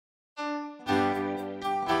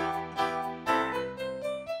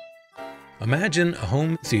Imagine a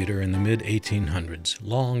home theater in the mid-1800s,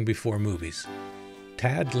 long before movies.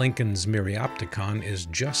 Tad Lincoln's Myriopticon is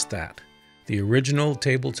just that. The original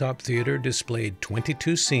tabletop theater displayed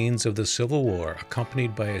 22 scenes of the Civil War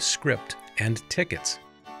accompanied by a script and tickets.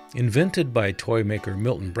 Invented by toy maker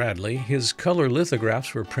Milton Bradley, his color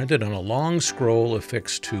lithographs were printed on a long scroll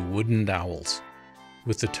affixed to wooden dowels.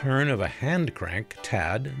 With the turn of a hand crank,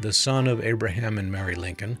 Tad, the son of Abraham and Mary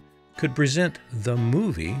Lincoln, could present the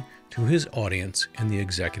movie to his audience in the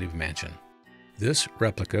executive mansion. This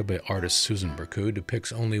replica by artist Susan Bercu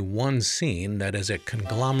depicts only one scene that is a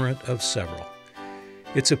conglomerate of several.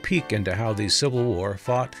 It's a peek into how the Civil War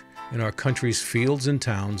fought in our country's fields and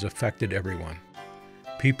towns affected everyone.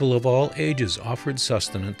 People of all ages offered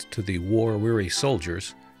sustenance to the war-weary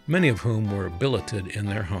soldiers, many of whom were billeted in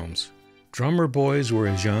their homes. Drummer boys were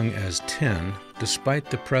as young as 10, despite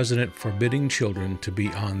the president forbidding children to be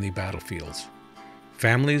on the battlefields.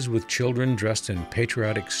 Families with children dressed in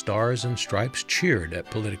patriotic stars and stripes cheered at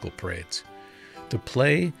political parades. The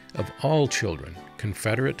play of all children,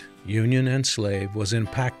 Confederate, Union, and slave, was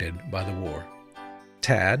impacted by the war.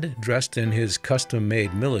 Tad, dressed in his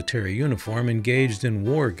custom-made military uniform, engaged in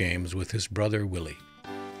war games with his brother Willie.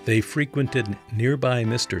 They frequented nearby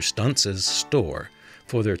Mr. Stuntz's store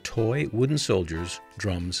for their toy wooden soldiers,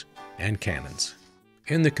 drums, and cannons.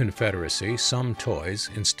 In the Confederacy, some toys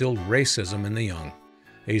instilled racism in the young.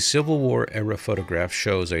 A Civil War-era photograph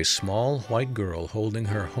shows a small white girl holding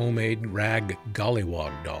her homemade rag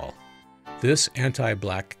gollywog doll. This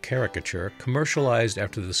anti-black caricature, commercialized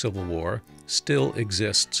after the Civil War, still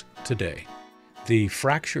exists today. The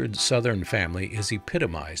fractured Southern family is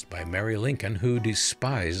epitomized by Mary Lincoln, who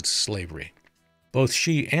despised slavery. Both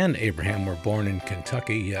she and Abraham were born in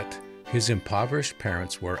Kentucky, yet his impoverished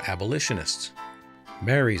parents were abolitionists.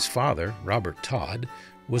 Mary's father, Robert Todd,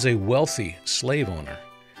 was a wealthy slave owner.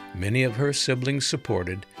 Many of her siblings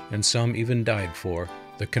supported, and some even died for,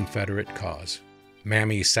 the Confederate cause.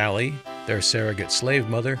 Mammy Sally, their surrogate slave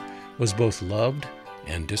mother, was both loved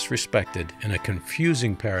and disrespected in a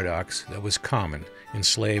confusing paradox that was common in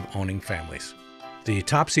slave-owning families. The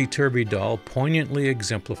topsy-turvy doll poignantly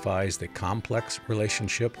exemplifies the complex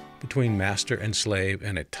relationship between master and slave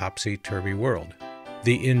in a topsy-turvy world.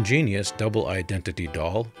 The ingenious double-identity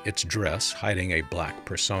doll, its dress hiding a black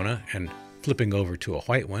persona and flipping over to a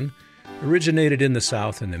white one, originated in the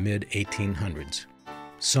South in the mid-1800s.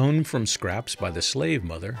 Sewn from scraps by the slave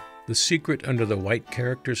mother, the secret under the white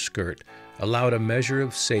character's skirt allowed a measure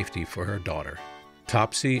of safety for her daughter.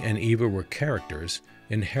 Topsy and Eva were characters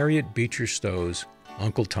in Harriet Beecher Stowe's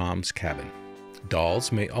Uncle Tom's Cabin.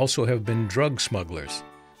 Dolls may also have been drug smugglers.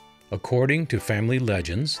 According to family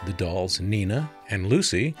legends, the dolls Nina and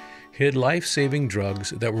Lucy hid life-saving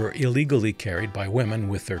drugs that were illegally carried by women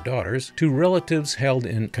with their daughters to relatives held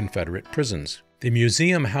in Confederate prisons. The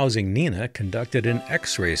museum housing Nina conducted an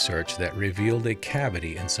X-ray search that revealed a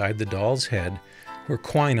cavity inside the doll's head where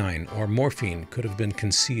quinine or morphine could have been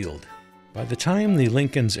concealed. By the time the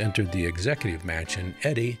Lincolns entered the executive mansion,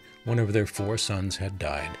 Eddie, one of their 4 sons, had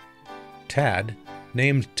died. Tad,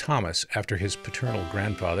 named Thomas after his paternal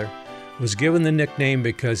grandfather, was given the nickname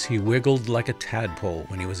because he wiggled like a tadpole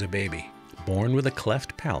when he was a baby. Born with a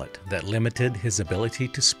cleft palate that limited his ability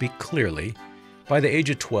to speak clearly, by the age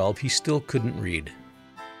of 12 he still couldn't read.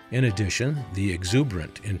 In addition, the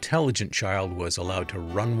exuberant, intelligent child was allowed to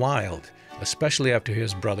run wild, especially after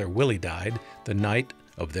his brother Willie died the night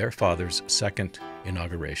of their father's second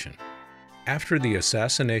inauguration. After the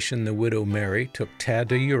assassination, the widow Mary took Tad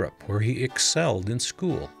to Europe, where he excelled in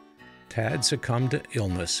school. Tad succumbed to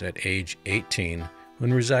illness at age 18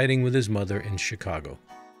 when residing with his mother in Chicago.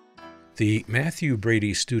 The Matthew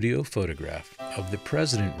Brady studio photograph of the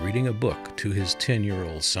president reading a book to his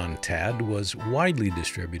 10-year-old son Tad was widely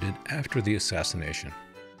distributed after the assassination.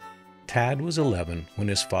 Tad was 11 when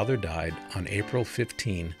his father died on April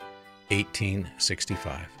 15,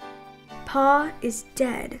 1865. Pa is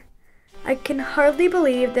dead. I can hardly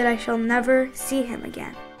believe that I shall never see him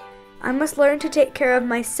again. I must learn to take care of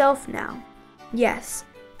myself now. Yes,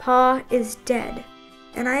 Pa is dead,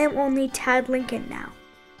 and I am only Tad Lincoln now.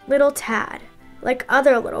 Little Tad, like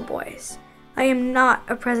other little boys. I am not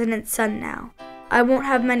a president's son now. I won't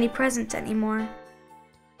have many presents anymore.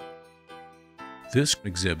 This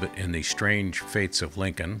exhibit in the Strange Fates of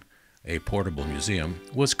Lincoln, a portable museum,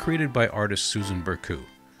 was created by artist Susan Bercu.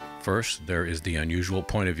 First, there is the unusual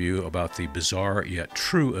point of view about the bizarre yet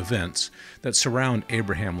true events that surround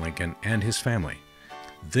Abraham Lincoln and his family.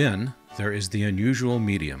 Then, there is the unusual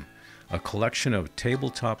medium, a collection of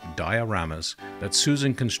tabletop dioramas that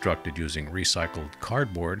Susan constructed using recycled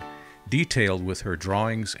cardboard, detailed with her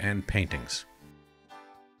drawings and paintings.